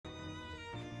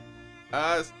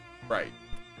Right.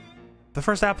 The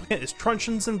first applicant is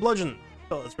Truncheons and Bludgeons.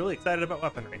 Phil is really excited about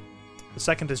weaponry. The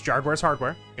second is Jardware's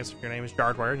Hardware. I guess if your name is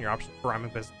Jardware and your options for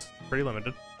rhyming business is pretty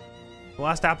limited. The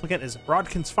last applicant is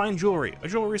Rodkin's Fine Jewelry. A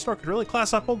jewelry store could really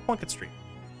class up Old Plunkett Street.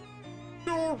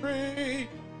 Jewelry!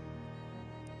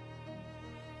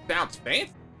 Sounds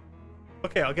fancy.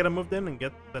 Okay, I'll get him moved in and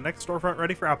get the next storefront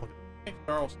ready for applicants. Hey,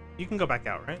 Charles. You can go back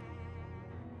out, right?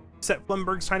 Set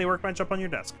Flimberg's tiny workbench up on your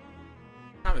desk.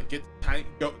 Time to get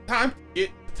the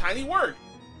tiny work.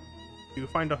 You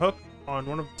find a hook on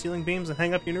one of the ceiling beams and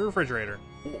hang up your new refrigerator.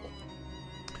 Cool.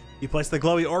 You place the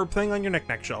glowy orb thing on your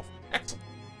knick-knack shelf. Excellent.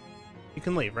 You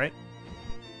can leave, right?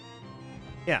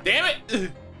 Yeah. Damn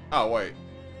it! Oh, wait.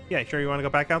 Yeah, sure you want to go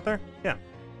back out there? Yeah.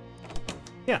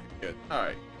 Yeah. Good.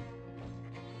 Alright.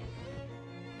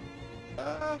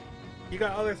 You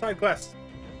got other side quests.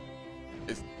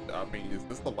 Is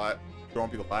this the last? Do you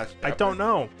want to be the last chapter? I don't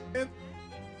know. If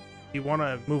you want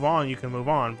to move on, you can move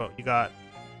on, but you got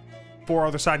 4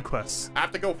 other side quests. I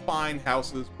have to go find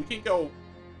houses. We can go.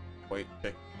 Wait,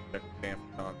 check the damn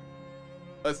on.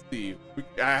 Let's see.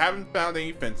 I haven't found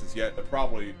any fences yet. They're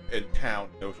probably in town,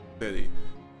 in Ocean City.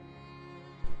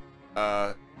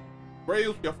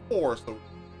 Radios we have 4, so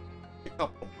a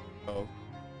couple of them,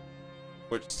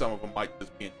 which some of them might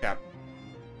just be in chapter.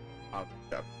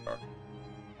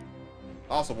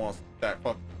 Also wants that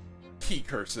fucking key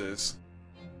curses.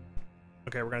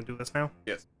 Okay, we're gonna do this now?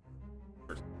 Yes.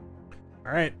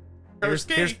 Alright. Here's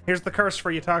the curse for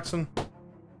you, Toxin.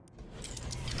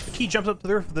 The key jumps up to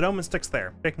the roof of the dome and sticks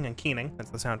there, shaking and keening, that's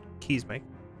the sound keys make,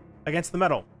 against the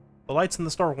metal. The lights in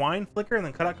the store whine, flicker, and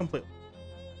then cut out completely.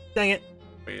 Dang it.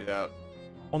 Wait it out.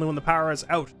 Only when the power is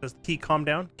out does the key calm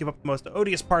down, give up the most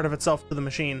odious part of itself to the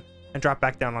machine, and drop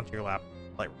back down onto your lap.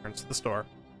 Light returns to the store.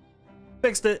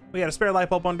 Fixed it. We had a spare light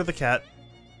bulb under the cat.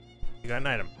 You got an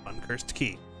item. Uncursed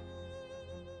key.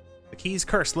 The key's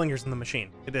curse lingers in the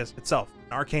machine. It is, itself,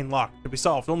 an arcane lock to be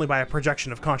solved only by a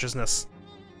projection of consciousness.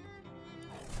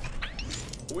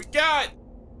 We got!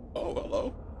 Oh,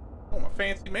 hello. Oh, my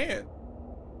fancy man.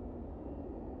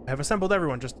 I have assembled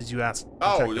everyone just as you asked.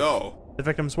 Oh, Detective. no. The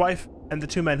victim's wife, and the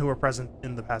 2 men who were present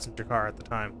in the passenger car at the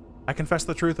time. I confess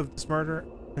the truth of this murder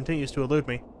continues to elude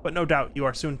me, but no doubt you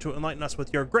are soon to enlighten us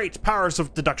with your great powers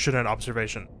of deduction and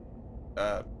observation.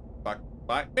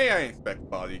 May I inspect the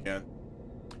body again?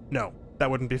 No, that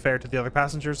wouldn't be fair to the other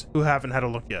passengers, who haven't had a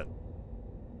look yet.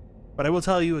 But I will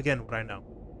tell you again what I know.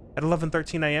 At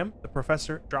 11:13 a.m., the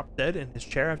professor dropped dead in his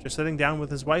chair after sitting down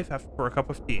with his wife for a cup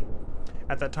of tea.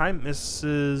 At that time,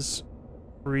 Mrs.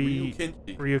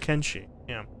 Ryukenshi,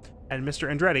 yeah, and Mr.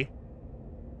 Andretti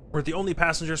were the only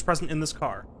passengers present in this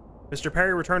car. Mr.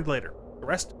 Perry returned later. The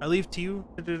rest I leave to you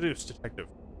to deduce, Detective.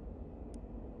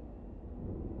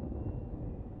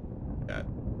 Got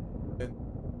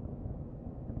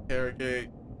interrogate.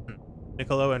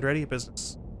 Niccolo Andretti,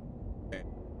 business. Okay.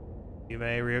 You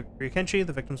may Ryukenshi,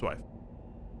 the victim's wife.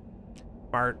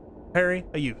 Mart Perry,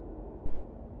 a youth.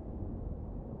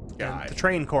 Guy. And the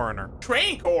train coroner.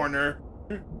 Train coroner?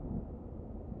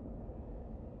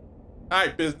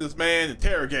 Alright, businessman,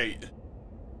 interrogate.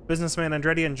 Businessman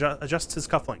Andretti adjusts his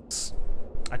cufflinks.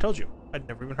 I told you, I'd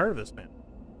never even heard of this man.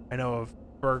 I know of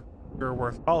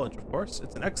Bergerworth College, of course.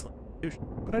 It's an excellent institution,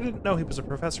 but I didn't know he was a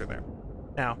professor there.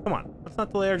 Now, come on, let's not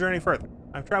delay our journey further.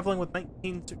 I'm traveling with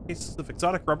 19 suitcases of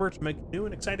exotic rubber to make new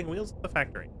and exciting wheels at the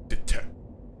factory.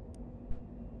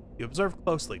 You observe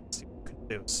closely to see what you can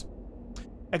deduce.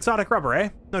 Exotic rubber, eh?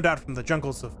 No doubt from the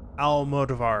jungles of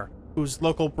Almodovar, whose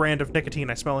local brand of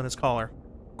nicotine I smell in his collar.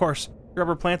 Of course,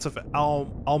 rubber plants of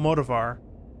Almodovar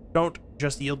don't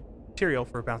just yield material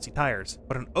for bouncy tires,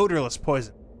 but an odorless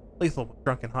poison, lethal with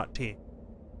drunken hot tea.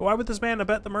 But why would this man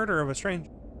abet the murder of a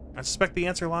stranger? I suspect the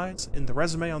answer lies in the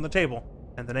resume on the table,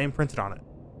 and the name printed on it.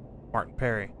 Martin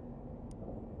Perry.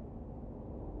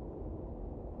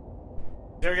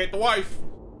 Interrogate the wife.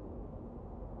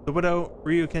 The widow,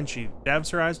 Ryukenshi,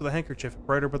 dabs her eyes with a handkerchief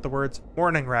embroidered with the words,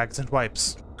 mourning rags and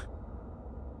wipes.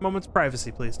 Moment's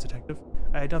privacy, please, Detective.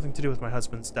 I had nothing to do with my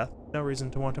husband's death. No reason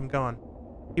to want him gone.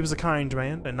 He was a kind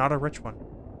man, and not a rich one.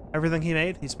 Everything he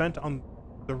made, he spent on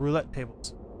the roulette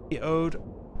tables. He owned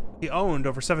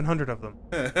over 700 of them.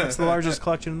 That's the largest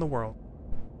collection in the world.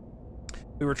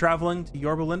 We were traveling to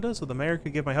Yorba Linda so the mayor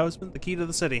could give my husband the key to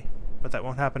the city, but that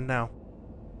won't happen now.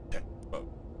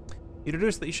 You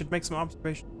deduce that you should make some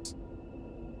observations.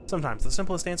 Sometimes the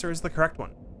simplest answer is the correct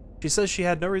one. She says she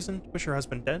had no reason to wish her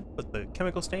husband dead, but the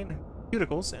chemical stain,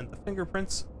 cuticles, and the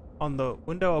fingerprints on the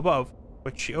window above,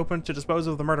 which she opened to dispose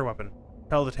of the murder weapon,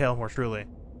 tell the tale more truly.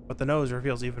 But the nose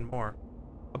reveals even more.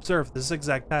 Observe the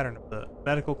zigzag pattern of the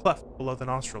medical cleft below the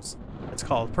nostrils. It's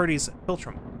called Purdy's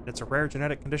philtrum. It's a rare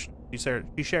genetic condition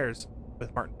she shares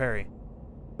with Martin Perry,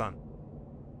 son.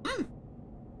 Okay.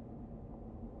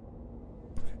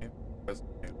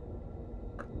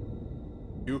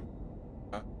 You.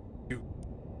 You.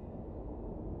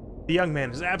 The young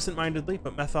man is absent-mindedly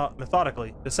but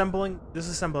methodically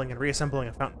disassembling and reassembling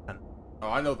a fountain pen. Oh,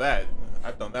 I know that.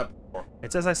 I've done that before.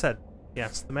 It's as I said.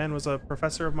 Yes, the man was a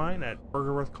professor of mine at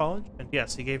Burgerworth College, and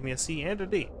yes, he gave me a C and a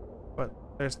D. But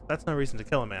that's no reason to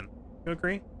kill a man. You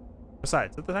agree?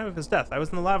 Besides, at the time of his death, I was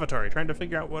in the lavatory trying to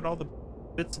figure out what all the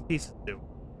bits and pieces do.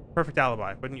 Perfect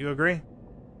alibi, wouldn't you agree?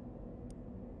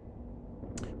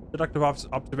 Deductive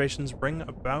observations bring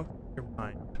about your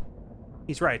mind.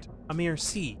 He's right. A mere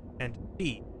C and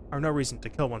D are no reason to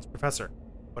kill one's professor.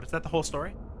 But is that the whole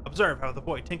story? Observe how the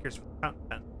boy tinkers with the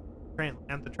fountain pen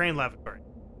and the train lavatory.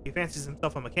 He fancies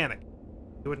himself a mechanic.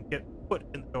 He wouldn't get foot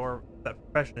in the door of that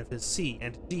profession if his C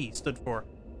and D stood for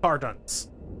car dunce.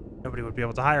 Nobody would be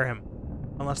able to hire him,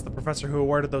 unless the professor who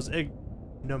awarded those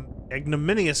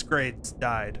ignominious grades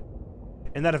died.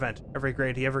 In that event, every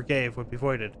grade he ever gave would be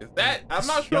voided. Is that? I'm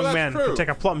not sure young that's man true. could take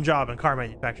a plum job in car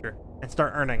manufacture and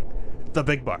start earning the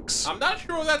big bucks. I'm not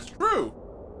sure that's true.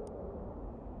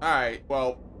 Alright,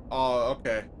 well,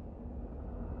 okay.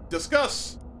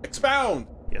 Discuss. Expound.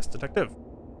 Yes, detective.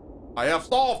 I have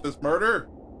solved this murder.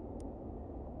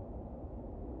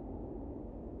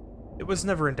 It was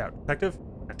never in doubt, detective.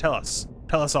 Now tell us.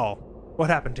 Tell us all. What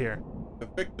happened here? The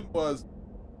victim was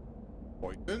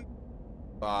poisoned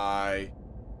by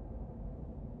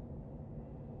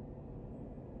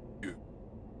you.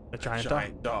 A giant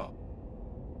dog? Dog.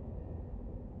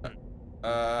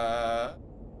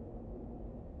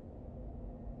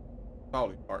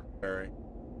 Probably Martin Perry.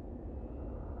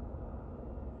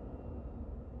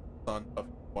 Son of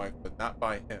his wife, but not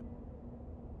by him.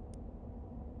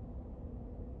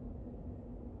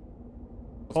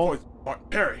 Martin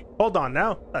Perry. Hold on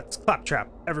now. That's Claptrap.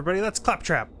 Everybody, that's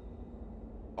Claptrap.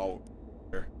 Oh,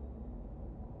 here.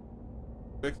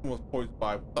 Victim was poisoned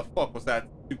by, what the fuck was that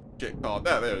stupid shit called?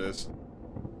 There it is.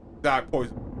 Died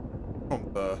poisoned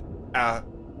from the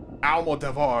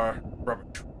Almodovar rubber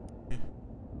tree.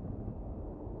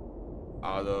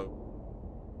 Out of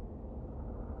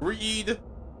greed,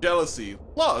 jealousy,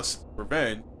 lust,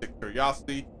 revenge,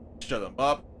 curiosity, shut him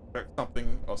up, expect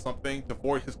something to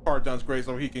void his cardon's grade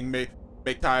so he can make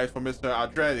tires for Mr.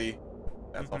 Andretti.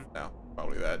 That's off now.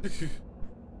 Probably that.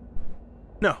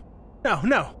 No.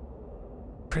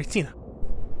 Cretina.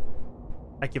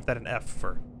 I give that an F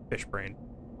for fish brain.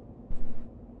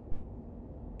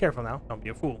 Careful now, don't be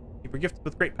a fool. You were gifted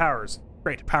with great powers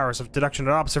of deduction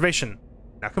and observation.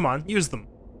 Now come on, use them.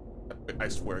 I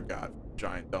swear to God,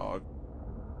 giant dog.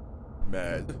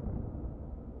 Mad.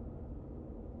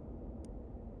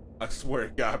 I swear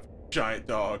to God, giant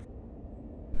dog.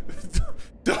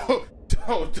 Don't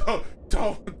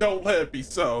let it be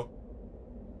so.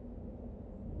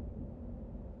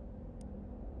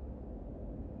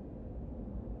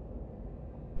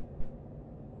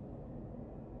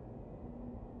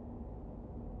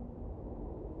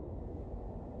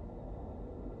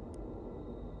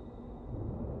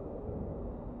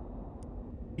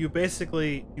 You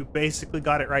basically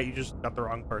got it right. You just got the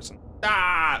wrong person.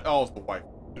 Ah! Oh, it's the wife.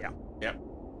 Yeah. Yep.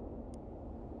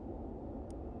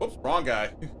 Oops, wrong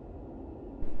guy.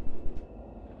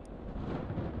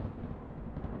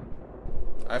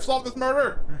 I've solved this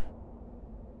murder.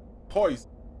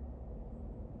 Poisoned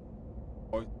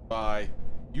by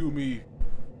Yumi.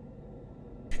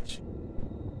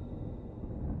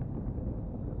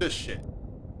 This shit.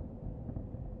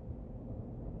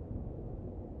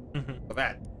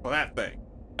 For that thing.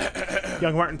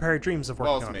 Young Martin Perry dreams of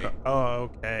working on me. Oh,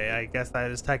 okay. I guess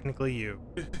that is technically you.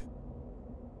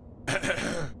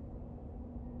 The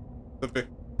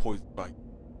victim poisoned by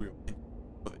real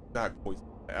but it died poisoned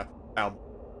by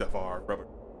Almodovar rubber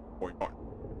boy Martin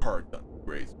Cardon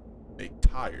grades make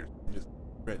tires just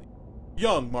ready.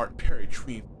 Young Martin Perry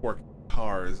dreams of working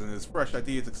cars and his fresh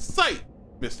ideas excite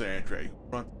Mr. Andre, who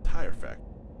runs the tire factory.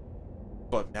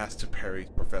 But Master Perry's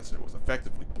professor has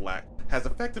effectively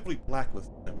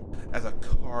blacklisted him as a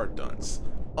car dunce,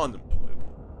 unemployable.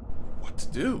 What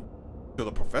to do? Kill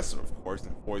the professor, of course,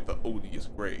 and avoid the odious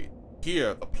grade.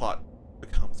 Here, the plot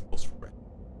becomes most wretched.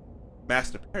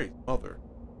 Master Perry's mother,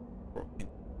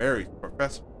 Mary's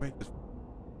professor, made this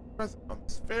present on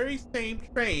this very same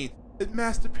train that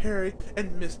Master Perry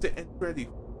and Mr. Andretti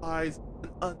flies an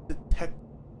undetected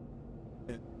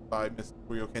by Mr.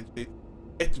 Ryokenshi.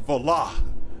 Et voila!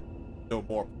 No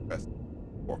more professors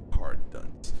or card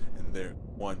dunce, and there's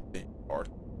one thing our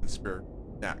conspiracy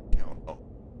not count on.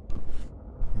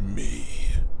 Me.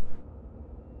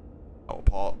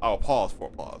 I'll pause for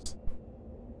applause.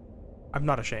 I'm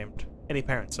not ashamed. Any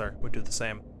parent, sir, would do the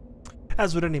same.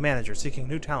 As would any manager seeking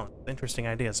new talent with interesting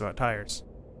ideas about tires.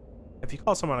 If you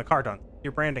call someone a car dunce,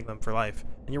 you're branding them for life,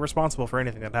 and you're responsible for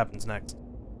anything that happens next.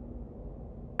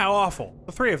 How awful.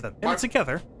 The three of them, in it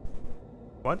together.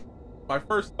 What? My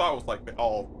first thought was like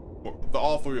all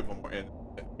three of them were in.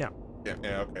 Yeah.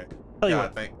 Yeah, okay. Tell you Yeah,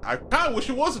 what. I kind of wish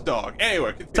it was a dog.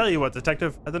 Anyway, continue. Tell you what,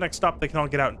 detective. At the next stop, they can all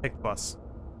get out and take the bus.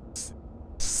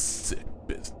 Sick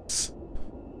business.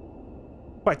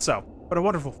 Quite so. But a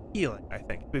wonderful feeling, I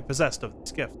think, to be possessed of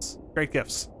these gifts. Great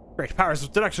gifts. Great powers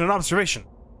of deduction and observation.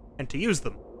 And to use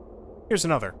them. Here's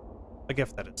another. A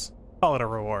gift, that is. Call it a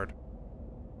reward.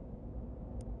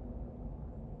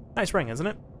 Nice ring, isn't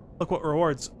it? Look what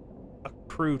rewards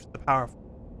accrue to the powerful.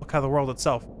 Look how the world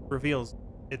itself reveals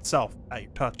itself at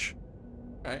your touch.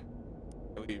 Okay.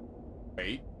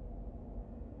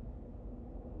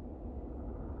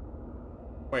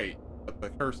 Wait. But the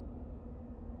curse.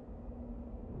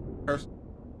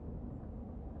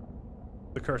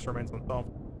 The curse remains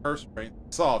unsolved. Curse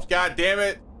remains solved. God damn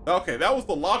it. Okay, that was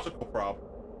the logical problem.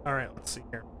 Alright, let's see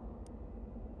here.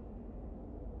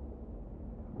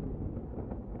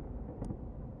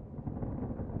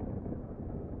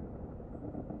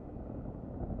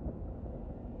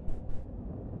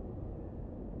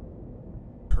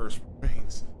 Curse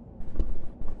remains.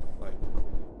 Like,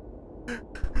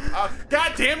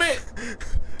 God damn it!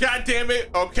 God damn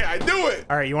it! Okay, I knew it.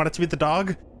 Alright, you want it to be the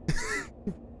dog?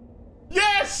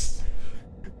 Yes!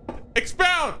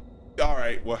 Expound!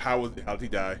 Alright, well, how did he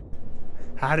die?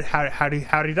 How did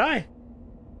he die?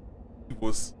 He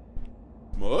was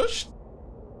mushed?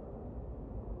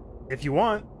 If you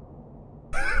want.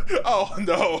 Oh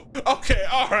no. Okay,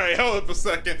 alright, hold up a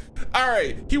second.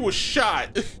 Alright, he was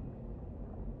shot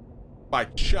by a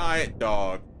giant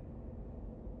dog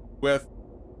with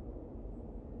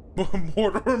a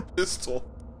mortar and pistol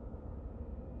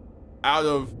out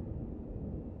of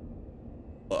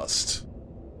lust.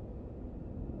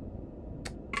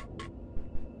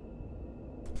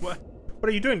 What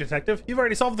are you doing, detective? You've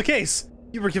already solved the case.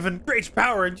 You were given great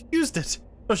power and you used it.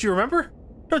 Don't you remember?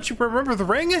 Don't you remember the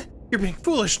ring? You're being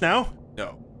foolish now.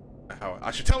 No. How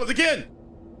I should tell it again.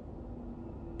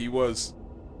 He was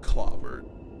clobbered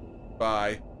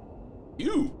by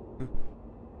you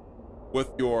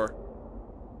with your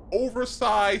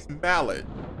oversized mallet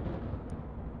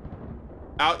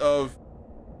out of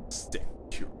sick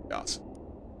curiosity.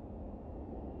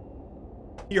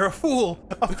 You're a fool!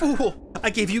 A fool! I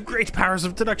gave you great powers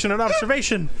of deduction and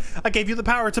observation! I gave you the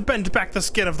power to bend back the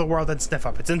skin of the world and sniff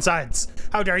up its insides!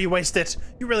 How dare you waste it?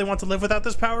 You really want to live without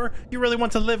this power? You really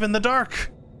want to live in the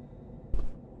dark?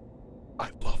 I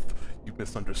love you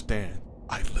misunderstand.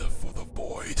 I live for the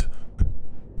void.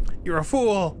 You're a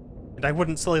fool! And I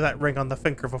wouldn't sully that ring on the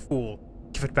finger of a fool.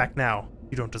 Give it back now.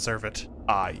 You don't deserve it.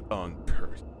 I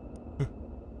uncurse.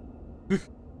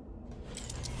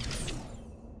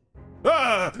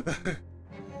 Ah!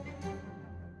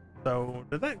 So,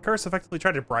 did that curse effectively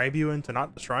try to bribe you into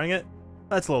not destroying it?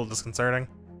 That's a little disconcerting.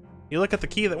 You look at the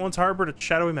key that once harbored its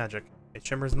shadowy magic. It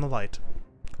shimmers in the light.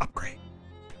 Upgrade.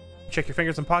 Check your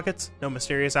fingers and pockets. No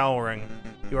mysterious owl ring.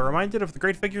 You are reminded of the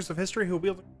great figures of history who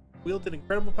wielded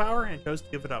incredible power and chose to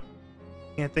give it up.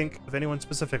 Can't think of anyone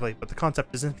specifically, but the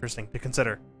concept is interesting to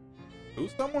consider.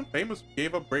 Who's someone famous who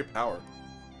gave up great power?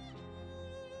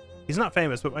 He's not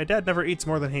famous, but my dad never eats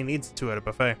more than he needs to at a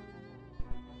buffet.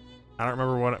 I don't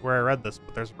remember where I read this,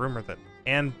 but there's a rumor that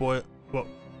Anne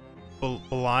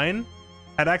Boleyn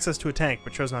had access to a tank,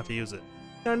 but chose not to use it.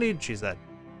 No need, she said.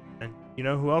 And you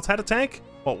know who else had a tank?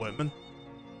 Walt Whitman.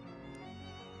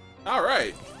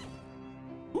 Alright.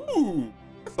 Ooh,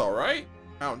 that's alright.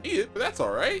 I don't need it, but that's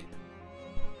alright.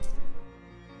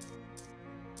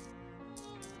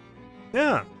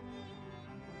 Yeah.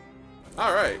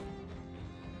 Alright.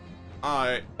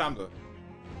 Alright, I'll do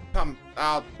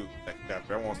the next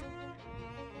chapter. I want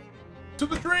to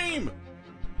the dream!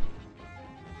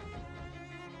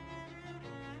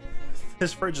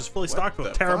 His fridge is fully What stocked with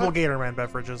the terrible fuck? Gatorman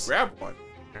beverages. Grab one.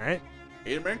 Alright.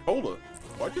 Gatorman Cola.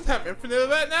 Why just have infinite of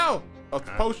that now? Oh, it's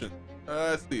a potion.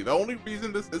 Let's see. The only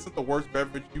reason this isn't the worst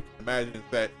beverage you can imagine is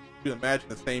that you can imagine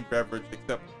the same beverage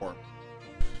except for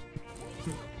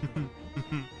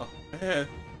oh man.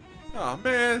 Oh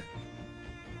man.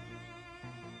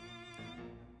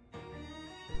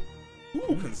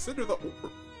 Ooh, consider the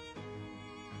orb.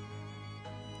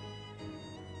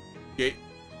 Gate.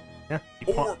 Yeah.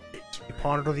 Orb. You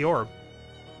ponder the orb.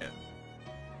 Yeah.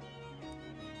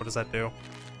 What does that do?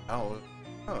 Oh.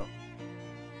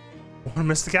 One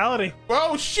mysticality.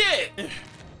 Oh shit!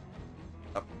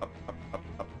 Up, up, up, up,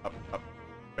 up, up, up.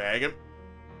 tag him.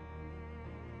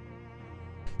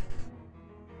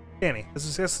 Danny, the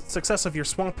success of your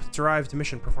swamp-derived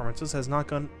mission performances has not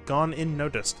gone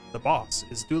unnoticed. The boss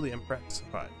is duly impressed.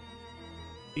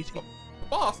 DT. The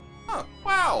boss? Huh,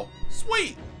 wow,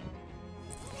 sweet!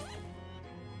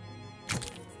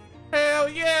 Hell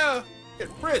yeah! Get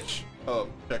rich! Oh,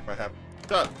 check my habit.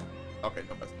 Done. Okay,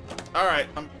 no mess. Alright,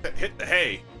 I'm hit the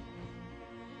hay.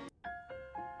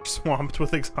 Swamped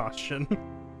with exhaustion.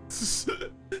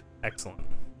 Excellent.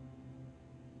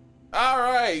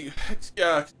 Alright,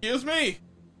 excuse me?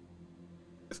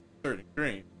 It's turning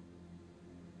green.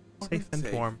 Safe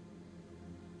and warm.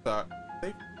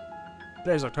 Safe?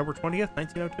 Today's October 20th,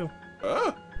 1902.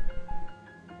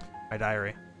 My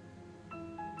diary.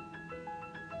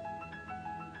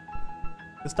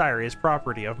 This diary is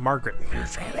property of Margaret.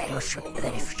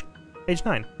 Age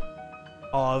 9.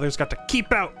 All others got to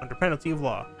keep out under penalty of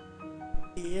law.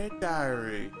 Dear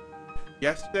diary,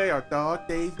 yesterday our dog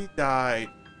Daisy died.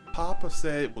 Papa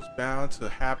said it was bound to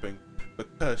happen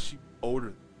because she was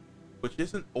older, which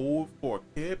isn't old for a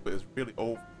kid, but it's really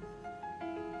old.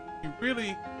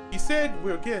 He said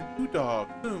we're getting 2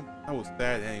 dogs soon. I was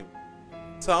sad anyway.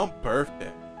 Some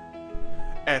birthday.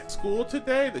 At school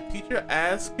today, the teacher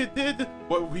asked did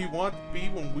what we want to be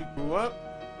when we grew up.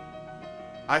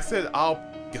 I said I'll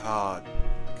be God,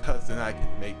 because then I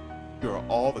can make sure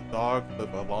all the dogs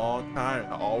live a long time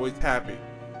and are always happy.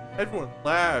 Everyone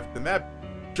laughed, and that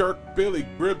jerk Billy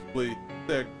Gribsley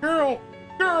said, a girl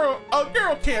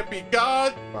can't be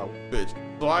God. Wow, bitch.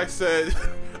 So I said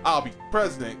I'll be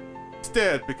president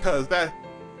instead, because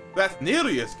that's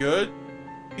nearly as good.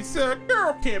 He said a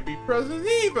girl can't be president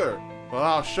either. Well,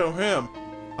 I'll show him.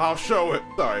 I'll show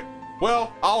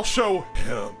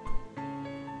him.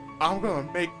 I'm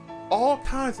gonna make all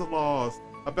kinds of laws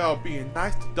about being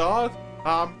nice to dogs.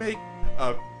 I'll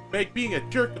make being a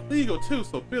jerk illegal too,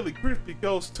 so Billy Griffey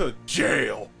goes to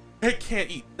jail. He can't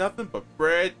eat nothing but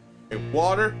bread and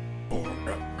water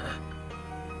forever.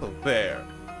 So there.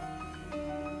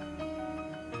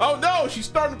 Oh no, she's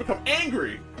starting to become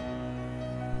angry.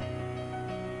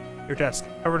 Your desk,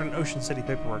 covered in Ocean City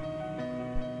paperwork.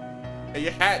 Hey,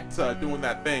 your hat's doing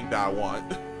that thing that I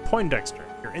want. Poindexter,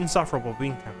 your insufferable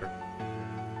bean counter.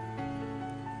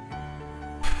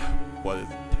 What is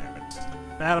it, Terrence?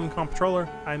 Madam Comptroller,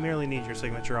 I merely need your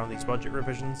signature on these budget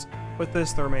revisions. With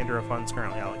this, the remainder of funds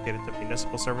currently allocated to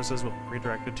municipal services will be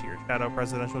redirected to your shadow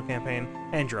presidential campaign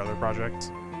and your other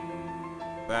projects.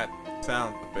 That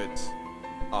sounds a bit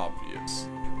obvious.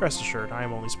 Rest assured, I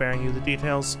am only sparing you the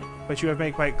details, but you have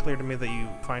made quite clear to me that you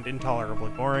find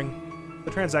intolerably boring. The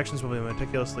transactions will be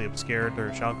meticulously obscured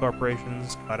through shell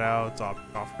corporations, cutouts,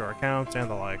 offshore accounts, and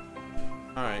the like.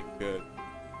 Alright, good.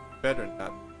 Better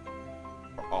not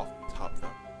or off the top though.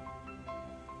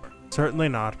 Certainly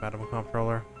not, Madam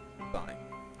Comptroller. Fine.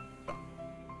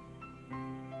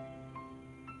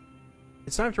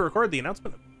 It's time to record the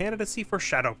announcement of candidacy for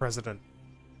Shadow President.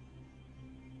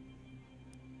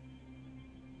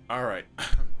 Alright.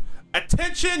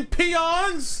 Attention,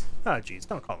 peons! Ah, geez,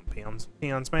 don't call them peons.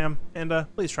 Peons, ma'am. And,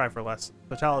 please try for less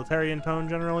totalitarian tone,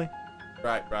 generally.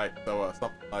 Right. So,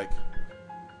 something like,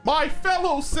 my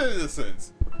fellow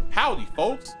citizens! Howdy,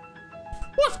 folks!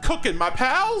 What's cooking, my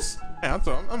pals? Hey, I'm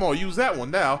gonna use that one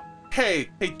now. Hey,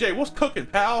 Jay, what's cooking,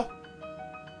 pal?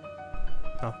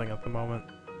 Nothing at the moment.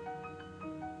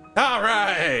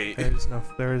 Alright!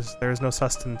 There is no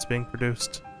sustenance being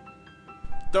produced.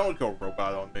 Don't go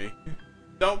robot on me.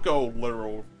 Don't go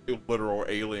literal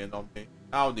alien on me.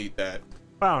 I don't need that.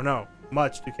 Wow, no.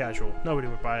 Much too casual. Nobody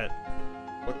would buy it.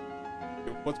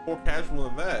 What's more casual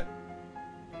than that?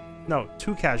 No,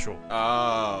 too casual.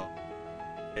 Oh.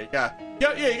 You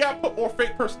gotta put more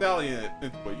fake personality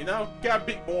into it, you know? You gotta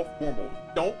be more formal.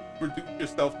 Don't reduce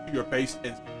yourself to your base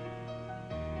instinct.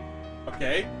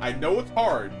 Okay? I know it's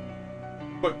hard,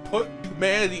 but put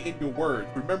humanity in your words.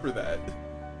 Remember that.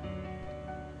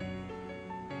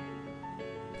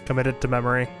 Committed to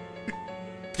memory.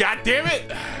 God damn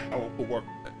it! I won't put work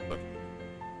on that. Look.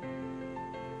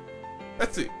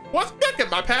 Let's see. What's cooking,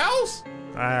 my pals?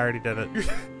 I already did it.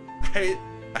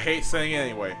 I hate saying it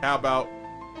anyway. How about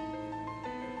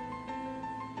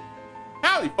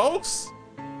howdy, folks?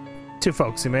 Too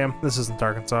folksy, ma'am. This isn't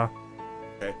Arkansas.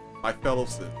 Okay, my fellow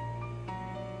citizens.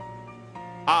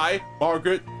 I,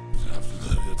 Margaret.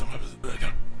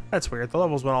 That's weird. The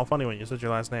levels went all funny when you said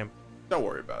your last name. Don't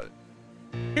worry about it.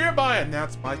 Hereby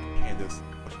announce my candidacy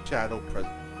for Shadow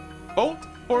President. Vote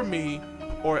for me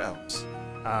or else.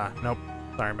 Nope.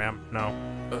 Sorry, ma'am. No.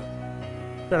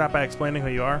 Start out by explaining who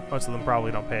you are. Most of them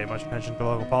probably don't pay much attention to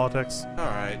local politics.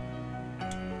 Alright.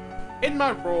 In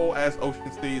my role as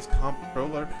Ocean City's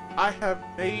comptroller, I have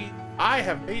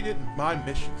made it my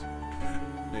mission to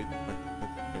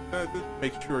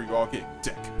make sure you all get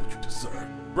exactly what you deserve.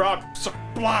 Rob, you suck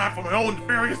blind for my own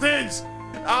nefarious ends.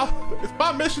 It's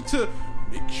my mission to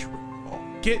make sure you all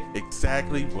get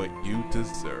exactly what you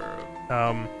deserve.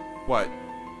 What?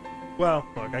 Well,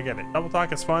 look, I get it. Double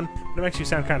talk is fun, but it makes you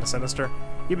sound kind of sinister.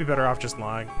 You'd be better off just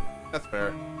lying. That's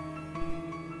fair.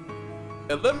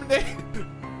 Eliminate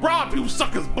Rob, you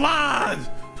suckers blind!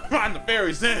 Find the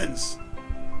fairy's ends!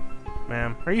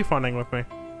 Ma'am, are you funning with me?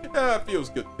 Yeah, it feels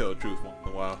good to tell the truth once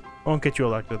in a while. Won't get you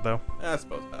elected, though. I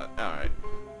suppose not. Alright.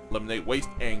 Eliminate waste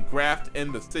and graft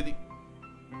in the city.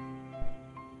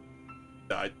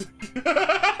 Died.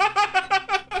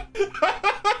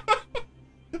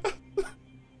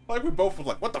 Like we both was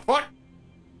like, what the fuck?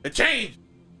 It changed!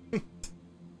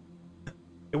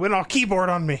 It went all keyboard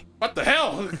on me. What the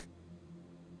hell?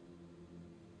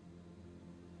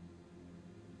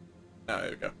 There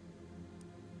we go.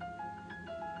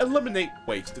 Eliminate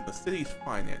waste in the city's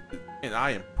finances, and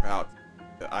I am proud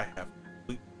that I have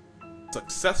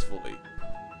successfully.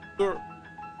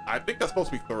 I think that's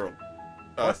supposed to be thorough.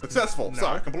 Successful. No.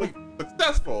 Sorry, complete.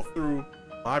 Successful through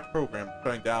my program,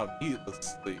 shutting down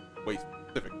needlessly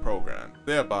waste-specific programs,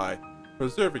 thereby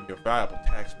preserving your valuable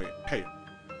taxpayer pay.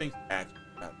 Things actually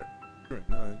matter.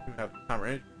 You have the time or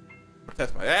energy to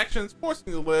protest my actions,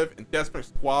 forcing you to live in desperate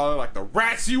squalor like the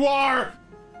rats you are.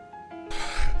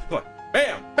 Like,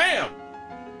 bam, bam.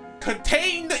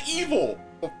 Contain the evil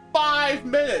for 5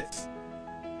 minutes.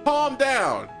 Calm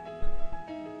down.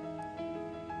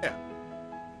 Yeah.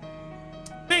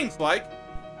 Things like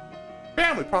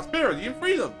family, prosperity, and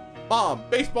freedom. Mom,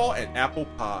 baseball, and apple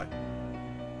pie.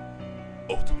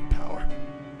 Ultimate power.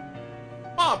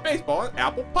 Mom, baseball, and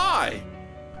apple pie.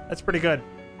 That's pretty good.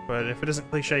 But if it isn't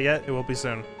cliche yet, it will be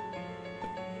soon.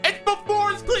 It's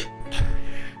before it's clear.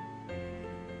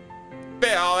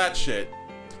 Man, all that shit.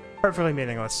 Perfectly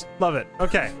meaningless. Love it.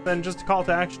 Okay, then just a call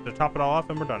to action to top it all off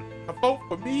and we're done. A vote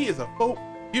for me is a vote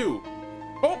for you.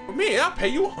 Vote for me and I'll pay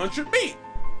you 100 meat.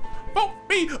 Vote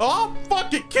for me or I'll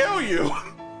fucking kill you.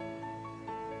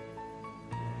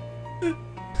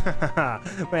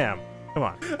 Bam. Come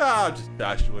on. I'm just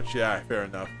bashing with you. Yeah, fair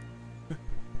enough.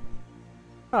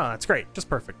 Oh, that's great. Just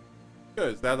perfect.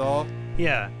 Good, is that all?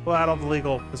 Yeah, we'll add all the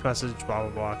legal, this message, blah,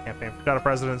 blah, blah, campaign for a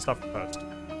president stuff to post.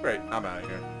 Great, I'm out of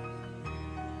here.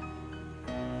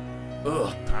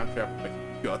 Ugh, time travel makes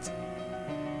me guts.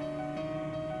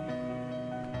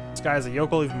 This guy is a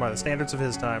yokel even by the standards of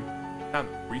his time. Time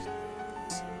to research.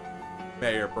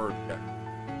 Mayor Bird.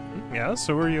 Yeah,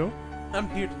 so are you. I'm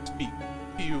here to speak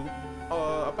to you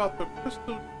about the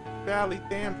Crystal Valley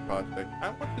Dam project.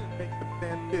 I want you to make the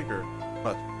dam bigger,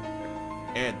 much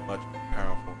bigger, and much more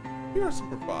powerful. Here are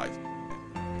some advice.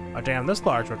 A dam this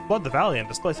large would flood the valley and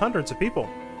displace hundreds of people.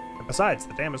 And besides,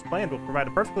 the dam as planned will provide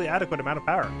a perfectly adequate amount of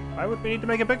power. Why would we need to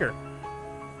make it bigger?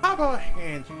 How about a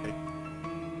handshake?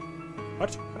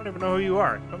 What? I don't even know who you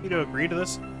are. Don't you to agree to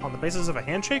this on the basis of a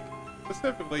handshake?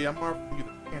 Specifically, I'm offering you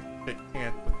the chance to shake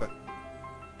hands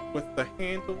with the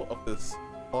handle of this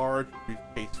large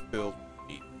briefcase filled with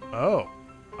meat. Oh.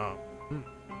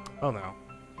 Oh no.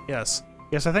 Yes.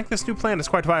 Yes, I think this new plan is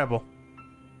quite viable.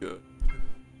 Good.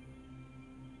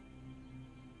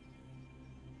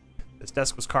 This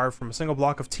desk was carved from a single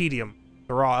block of tedium,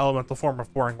 the raw elemental form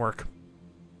of boring work.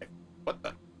 What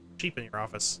the Cheap in your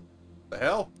office.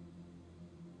 hell?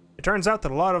 It turns out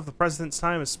that a lot of the president's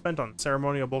time is spent on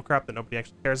ceremonial bullcrap that nobody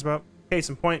actually cares about. Case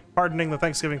in point, pardoning the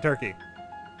Thanksgiving turkey.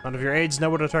 None of your aides know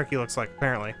what a turkey looks like,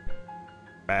 apparently.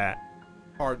 Bah.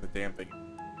 Pardon the damn thing.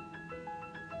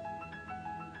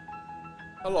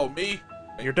 Hello, me.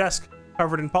 Your desk,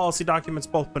 covered in policy documents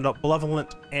both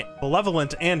benevolent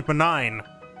and benign.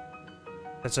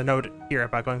 There's a note here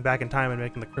about going back in time and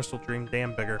making the Crystal Dream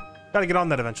Dam bigger. Gotta get on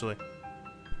that eventually.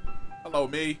 Hello,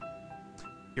 me.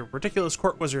 Your ridiculous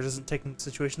court wizard isn't taking the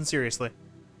situation seriously.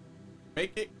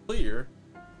 Make it clear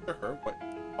to her what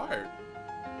is required.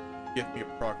 Give me a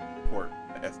progress report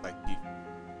at the SIT.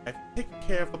 Have you taken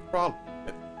care of the problem?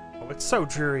 Oh, it's so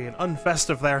dreary and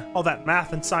unfestive there. All that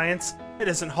math and science. It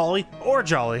isn't holly or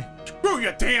jolly. Screw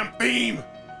your damn theme!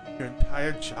 Your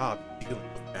entire job is dealing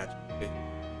with magic.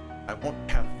 I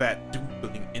won't have that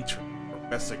doodling intern or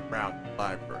messing around in the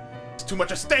library. It's too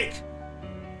much at stake!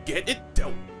 Get it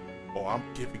dealt with, or I'm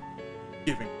giving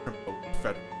criminal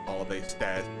federal holiday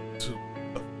status to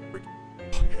the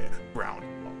freaking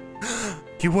groundhog.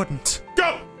 You wouldn't.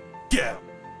 Go! Get him!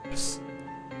 Yes.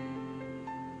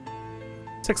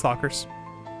 6 lockers.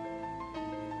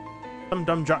 Some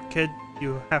dumb jock kid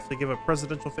you have to give a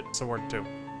presidential fitness award to.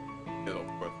 Hello,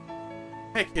 brother.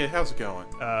 Hey kid, how's it going?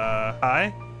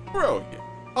 Hi? Brilliant.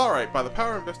 Alright, by the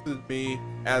power invested in me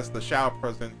as the Shadow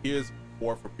President, here's a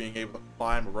reward for being able to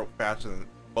climb a rope faster than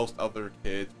most other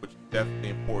kids, which is definitely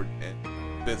important,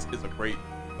 and this is a great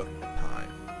use of my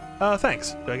time.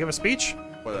 Thanks. Do I give a speech?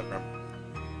 Whatever.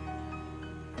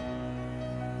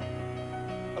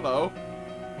 Hello?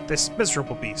 This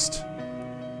miserable beast.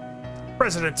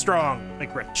 President Strong,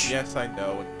 make rich. Yes, I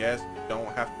know, and yes, you don't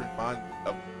have to remind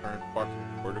yourself to turn sparks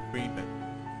toward agreement.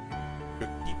 Good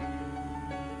keep.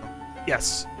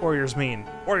 Yes, warriors mean.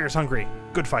 Warriors hungry.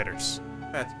 Good fighters.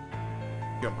 That's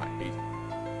you're my ace.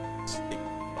 Stick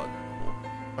blood.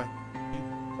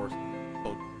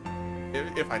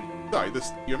 If I need, sorry,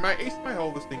 this you're my ace. My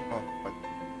whole this thing on.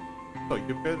 So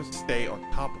you better stay on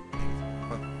top of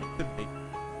things to make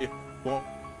if you want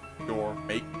your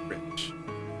make rich.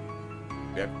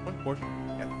 We have one portion.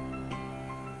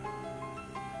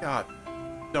 God,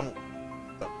 don't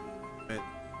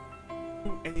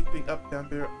do anything up down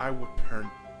there. I will turn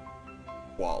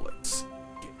wallets.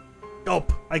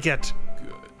 Gulp, I get.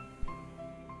 Good.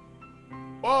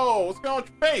 Whoa, what's going on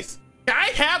with your face? Can I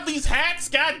have these hats?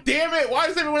 God damn it! Why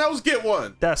does everyone else get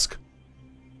one? Desk.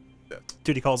 Desk.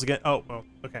 Duty calls again. Oh, well,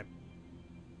 okay.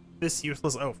 This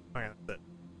useless. Oh, okay, that's it.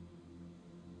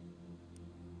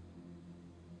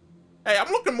 Hey,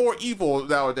 I'm looking more evil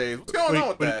nowadays. What's going on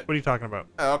with that? What are you talking about?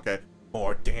 Oh, okay.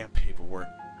 More damn paperwork.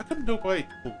 How come nobody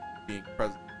told me being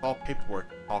president? All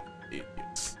paperwork and talking to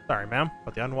idiots. Sorry, ma'am,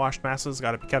 but the unwashed masses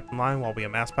got to be kept in line while we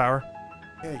amass power.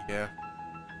 Yeah.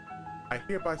 I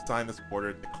hereby sign this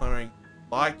order declaring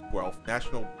July 12th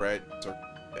National Bread and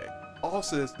Circus Day. All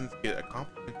citizens get a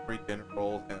complimentary dinner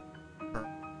roll and a turn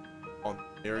on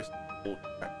the nearest food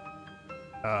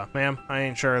truck. Ma'am, I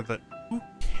ain't sure that. Who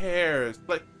cares?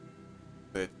 Like,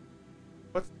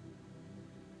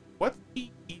 what's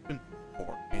he even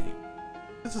for anyway?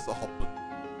 This is all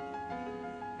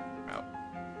out.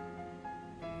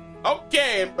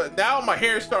 Okay, but now my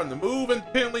hair is starting to move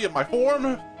independently of my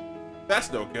form.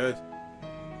 That's no good.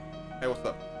 Hey, what's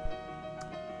up?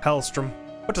 Hellstrom.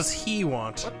 What does he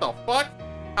want? What the fuck?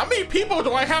 How many people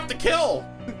do I have to kill?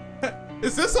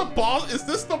 Is this a boss? Is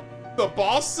this the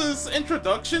boss's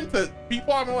introduction to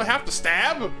people I'm gonna have to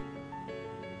stab?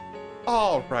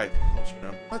 All right,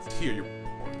 Hellstrom, let's hear your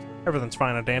report. Everything's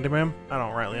fine and dandy, ma'am. I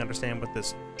don't rightly understand what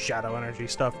this shadow energy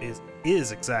stuff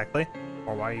is exactly,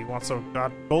 or why you want so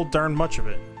gold darn much of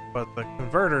it. But the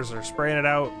converters are spraying it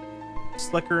out,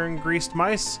 slicker and greased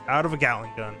mice out of a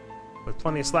Gatling gun, with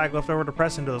plenty of slag left over to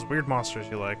press into those weird monsters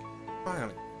you like.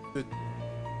 Finally, good.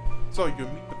 So you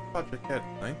meet the project head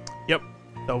tonight? Yep.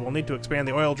 Though we'll need to expand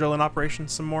the oil drilling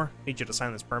operations some more. Need you to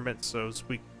sign this permit so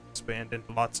we can expand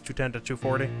into lots 210 to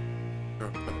 240.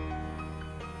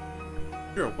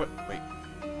 Sure, what? Wait.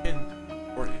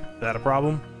 1040. Is that a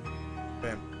problem?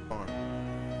 Family farm.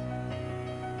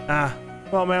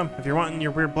 Well, ma'am, if you're wanting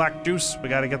your weird black juice, we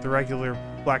gotta get the regular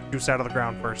black juice out of the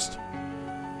ground first.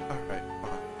 Alright,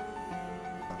 fine.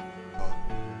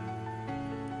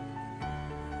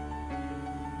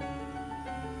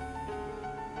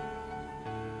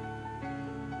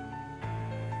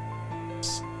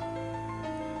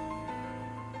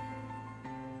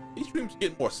 These streams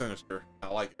get more sinister. I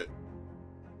like it.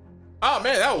 Oh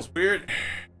man, that was weird.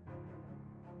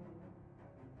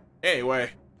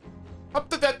 Anyway. Up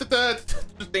to that,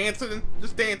 just dancing,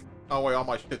 just dance. Oh wait, all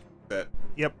my shit's that.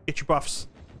 Yep, get your buffs.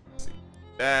 Let's see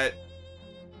that.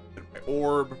 Get my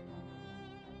orb.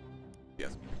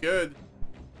 Yes, good.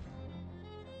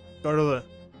 Go to the.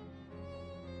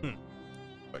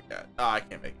 Like that. Ah, I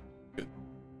can't make it. Good.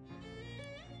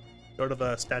 Go to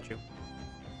the statue.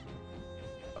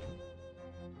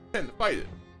 Tend to fight it.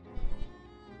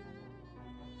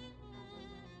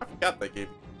 I forgot they gave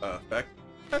me effect.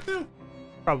 That too.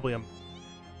 Probably a.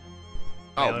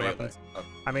 Oh melee man, weapons.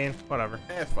 I mean, whatever.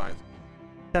 it's fine.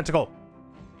 Tentacle.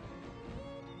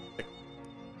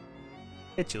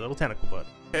 Hit you, little tentacle bud.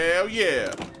 Hell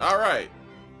yeah! All right.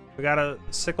 We got a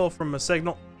sickle from a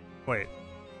signal. Wait.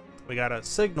 We got a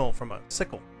signal from a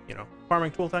sickle. You know,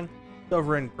 farming tool thing. It's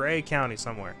over in Gray County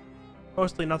somewhere.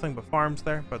 Mostly nothing but farms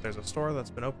there, but there's a store that's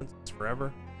been open since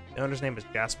forever. The owner's name is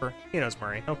Jasper. He knows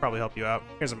Murray. He'll probably help you out.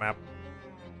 Here's a map.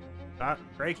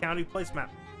 Gray County place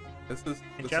map. This is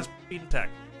Jasper Speed Attack.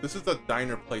 This is a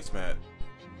diner placemat.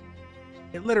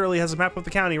 It literally has a map of the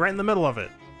county right in the middle of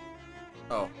it.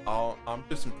 Oh, I'm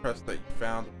just impressed that you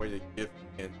found a way to give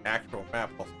me an actual map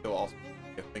while still also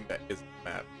a thing that isn't a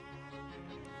map.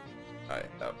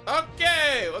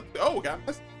 Okay, let's go. Oh, got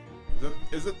this.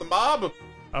 Is it the mob?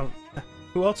 Oh,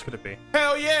 who else could it be?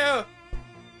 Hell yeah!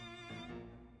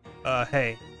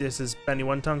 Hey, this is Benny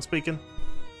One Tongue speaking.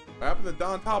 What happened to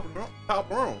Don Top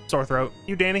room? Sore throat.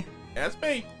 You, Danny? That's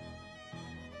me.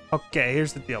 Okay,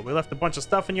 here's the deal. We left a bunch of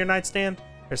stuff in your nightstand.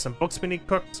 There's some books we need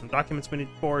cooked, some documents we need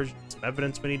forged, some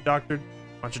evidence we need doctored.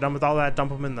 Once you're done with all that,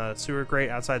 dump them in the sewer grate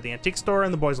outside the antique store,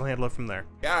 and the boys will handle it from there.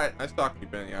 Yeah, I stalked you,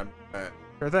 Benny. I'm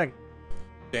Sure thing.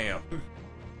 damn.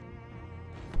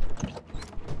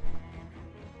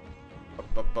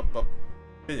 Up.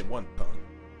 Benny, 1 ton.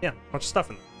 Yeah, bunch of stuff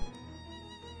in there.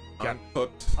 Got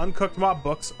Uncooked. uncooked mob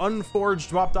books,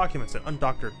 unforged mob documents, and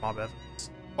undoctored mob evidence.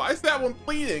 Why is that one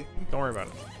bleeding? Don't worry about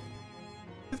it.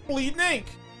 It's bleeding ink.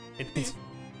 It needs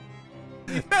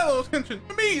Need fellow attention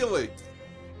immediately.